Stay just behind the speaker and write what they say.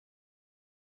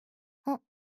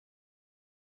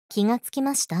気がつき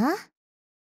ました？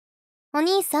お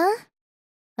兄さん、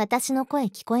私の声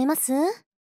聞こえます？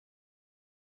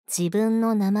自分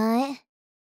の名前、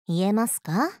言えます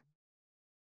か？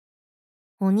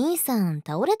お兄さん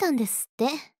倒れたんですって。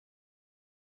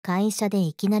会社で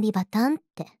いきなりバタンっ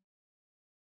て。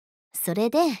それ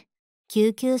で、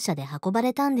救急車で運ば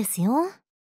れたんですよ。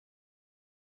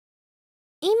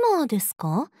今です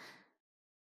か？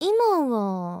今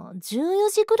は14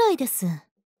時ぐらいです。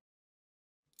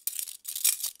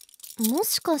も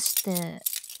しかして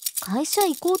会社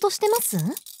行こうとしてます？は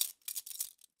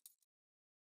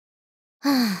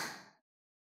あ、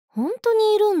本当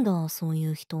にいるんだ、そうい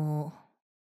う人。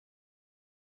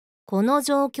この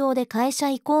状況で会社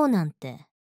行こうなんて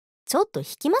ちょっと引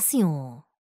きますよ。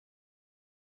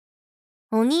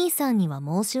お兄さんには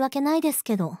申し訳ないです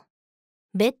けど、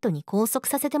ベッドに拘束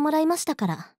させてもらいましたか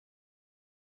ら。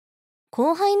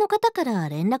後輩の方から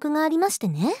連絡がありまして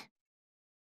ね。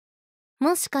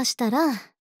もしかしたら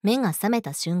目が覚め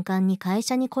た瞬間に会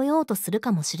社に来ようとする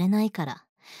かもしれないから、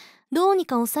どうに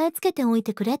か押さえつけておい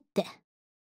てくれって。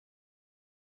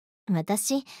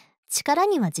私、力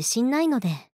には自信ないので、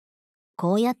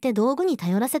こうやって道具に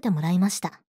頼らせてもらいまし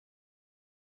た。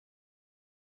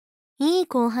いい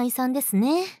後輩さんです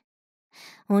ね。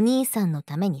お兄さんの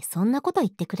ためにそんなこと言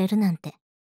ってくれるなんて。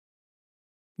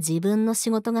自分の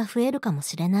仕事が増えるかも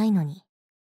しれないのに。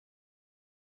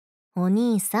お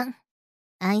兄さん、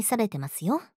愛されてます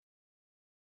よ。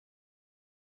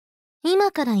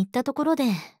今から言ったところで、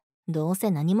どう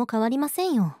せ何も変わりませ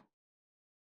んよ。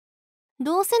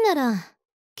どうせなら、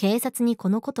警察にこ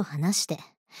のこと話して、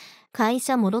会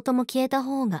社もろとも消えた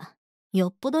方が、よ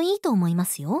っぽどいいと思いま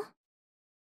すよ。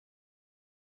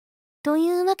とい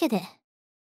うわけで、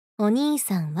お兄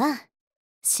さんは、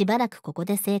しばらくここ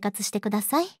で生活してくだ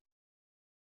さい。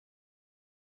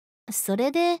そ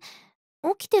れで、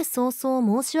起きて早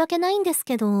々申し訳ないんです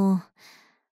けど、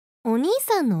お兄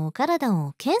さんのお体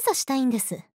を検査したいんで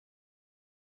す。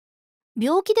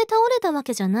病気で倒れたわ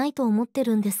けじゃないと思って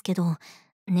るんですけど、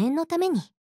念のために。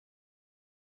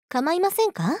構いませ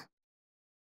んか？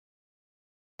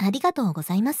ありがとうご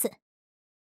ざいます。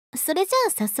それじゃ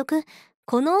あ早速、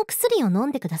このお薬を飲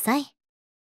んでください。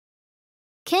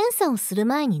検査をする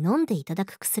前に飲んでいただ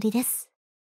く薬です。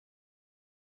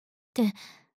って、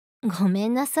ごめ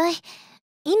んなさい。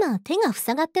今手が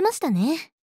塞がってました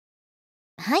ね。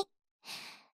はい。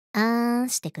あーん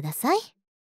してください。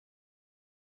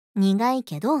苦い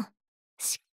けど、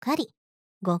しっかり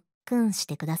ごっくんし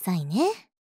てくださいね。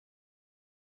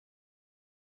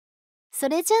そ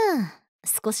れじゃあ、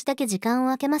少しだけ時間を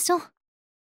空けましょう。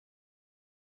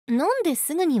飲んで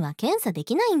すぐには検査で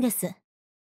きないんです。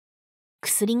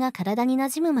薬が体に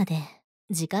馴染むまで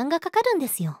時間がかかるんで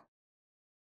すよ。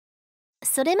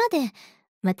それまで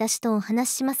私とお話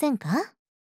ししませんか？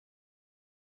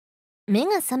目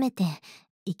が覚めて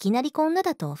いきなりこんな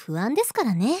だと不安ですか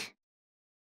らね。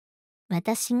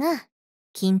私が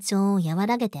緊張を和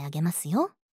らげてあげます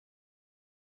よ。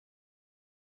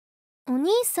お兄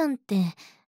さんって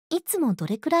いつもど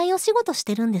れくらいお仕事し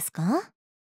てるんですか？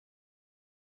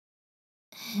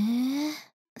へえ、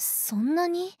そんな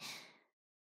に。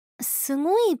す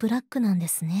ごいブラックなんで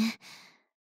すね。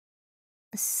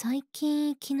最近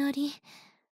いきなり。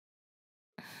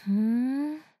ふー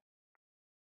ん。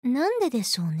なんでで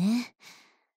しょうね。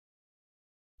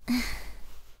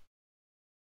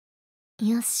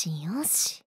よしよ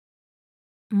し。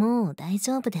もう大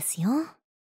丈夫ですよ。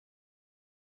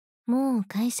もう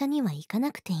会社には行か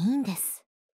なくていいんです。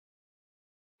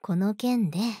この件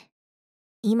で、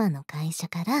今の会社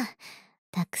から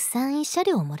たくさん慰謝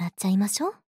料をもらっちゃいましょ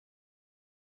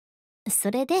う。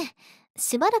それで、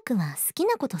しばらくは好き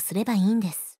なことすればいいん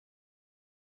です。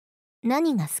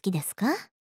何が好きですか？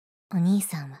お兄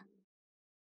さんは。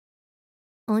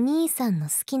お兄さんの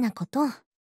好きなこと教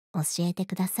えて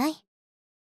ください。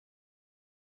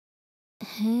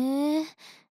へえ、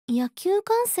野球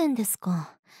観戦です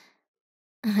か。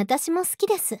私も好き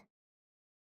です。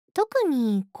特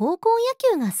に高校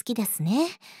野球が好きですね。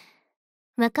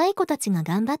若い子たちが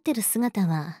頑張ってる姿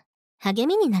は励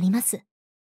みになります。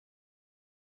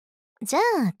じゃ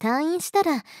あ退院した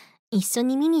ら一緒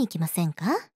に見に行きませんか？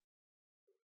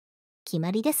決ま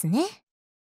りですね。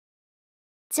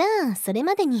じゃあそれ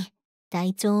までに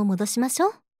体調を戻しましょ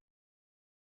う。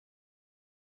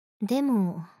で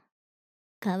も、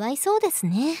かわいそうです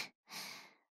ね。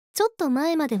ちょっと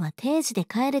前までは定時で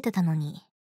帰れてたのに、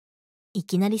い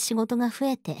きなり仕事が増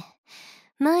えて、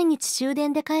毎日終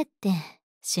電で帰って、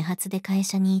始発で会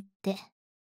社に行って、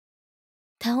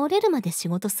倒れるまで仕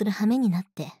事する羽目になっ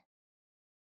て。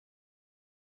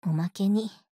おまけ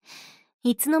に、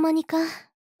いつの間にか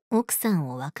奥さん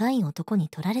を若い男に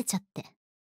取られちゃって。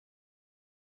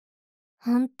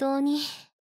本当に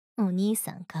お兄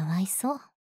さんかわいそう。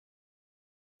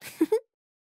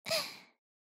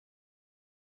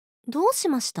どうし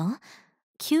ました？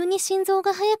急に心臓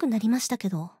が速くなりましたけ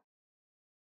ど。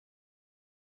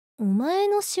お前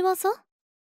の仕業？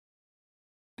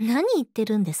何言って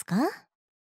るんですか？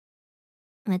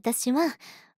私は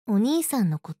お兄さん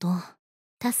のこと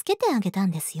助けてあげた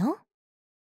んですよ。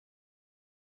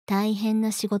大変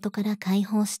な仕事から解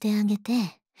放してあげて、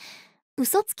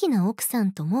嘘つきな奥さ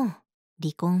んとも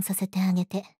離婚させてあげ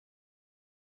て。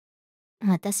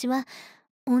私は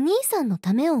お兄さんの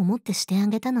ためを思ってしてあ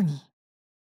げたのに、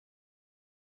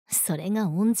それが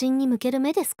恩人に向ける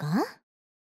目ですか？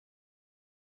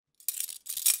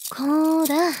こー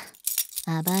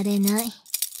ら、暴れない。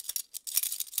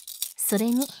そ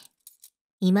れに、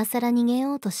今さら逃げ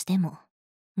ようとしても、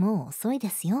もう遅いで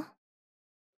すよ。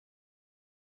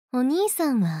お兄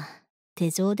さんは手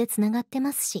錠でつながって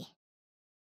ますし、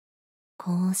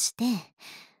こうして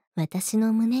私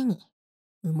の胸に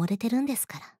埋もれてるんです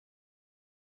から。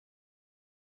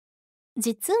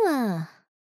実は、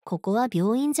ここは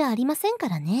病院じゃありませんか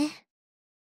らね。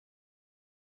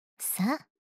さあ、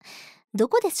ど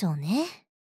こでしょうね。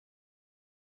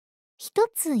一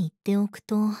つ言っておく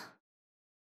と、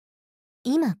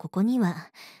今ここに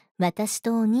は私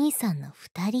とお兄さんの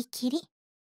二人きりっ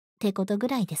てことぐ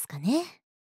らいですかね。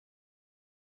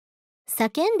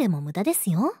叫んでも無駄です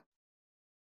よ。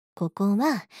ここ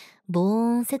は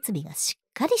防音設備がしっ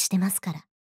かりしてますから。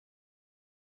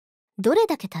どれ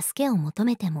だけ助けを求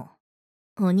めても、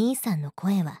お兄さんの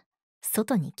声は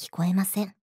外に聞こえませ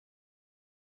ん。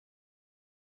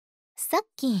さっ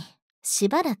きし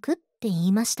ばらくって言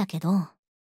いましたけど、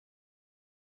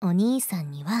お兄さん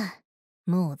には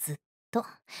もうずっと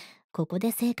ここ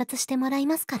で生活してもらい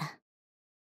ますから。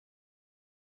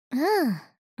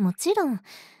もちろん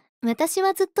私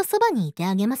はずっとそばにいて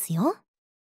あげますよ。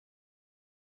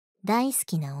大好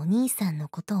きなお兄さんの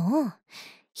ことを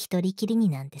一人きりに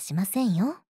なんてしません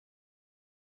よ。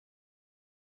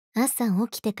朝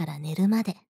起きてから寝るま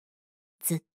で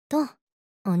ずっと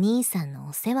お兄さんの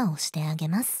お世話をしてあげ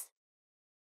ます。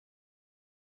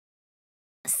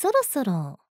そろそ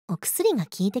ろお薬が効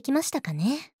いてきましたか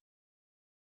ね。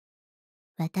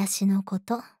私のこ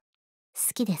と好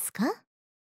きですか？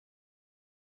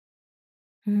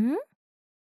好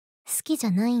きじ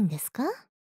ゃないんですか？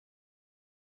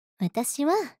私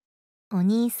はお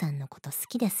兄さんのこと好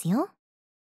きですよ。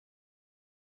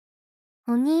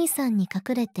お兄さんに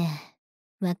隠れて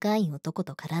若い男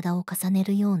と体を重ね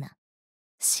るような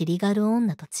尻軽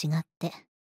女と違って、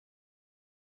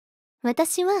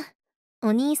私は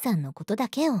お兄さんのことだ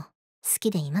けを好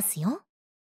きでいますよ。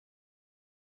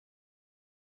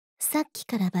さっき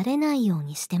からバレないよう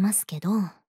にしてますけど、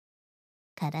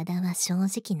体は正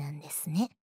直なんです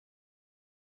ね。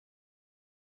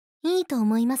いいと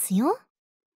思いますよ。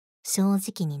正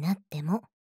直になっても。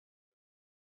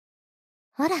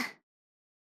ほら、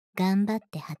頑張っ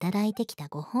て働いてきた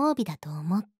ご褒美だと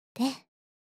思って。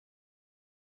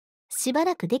しば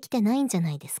らくできてないんじゃ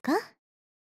ないですか？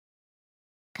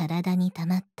体に溜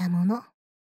まったもの、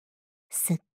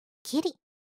すっきり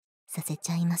させ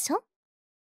ちゃいましょ。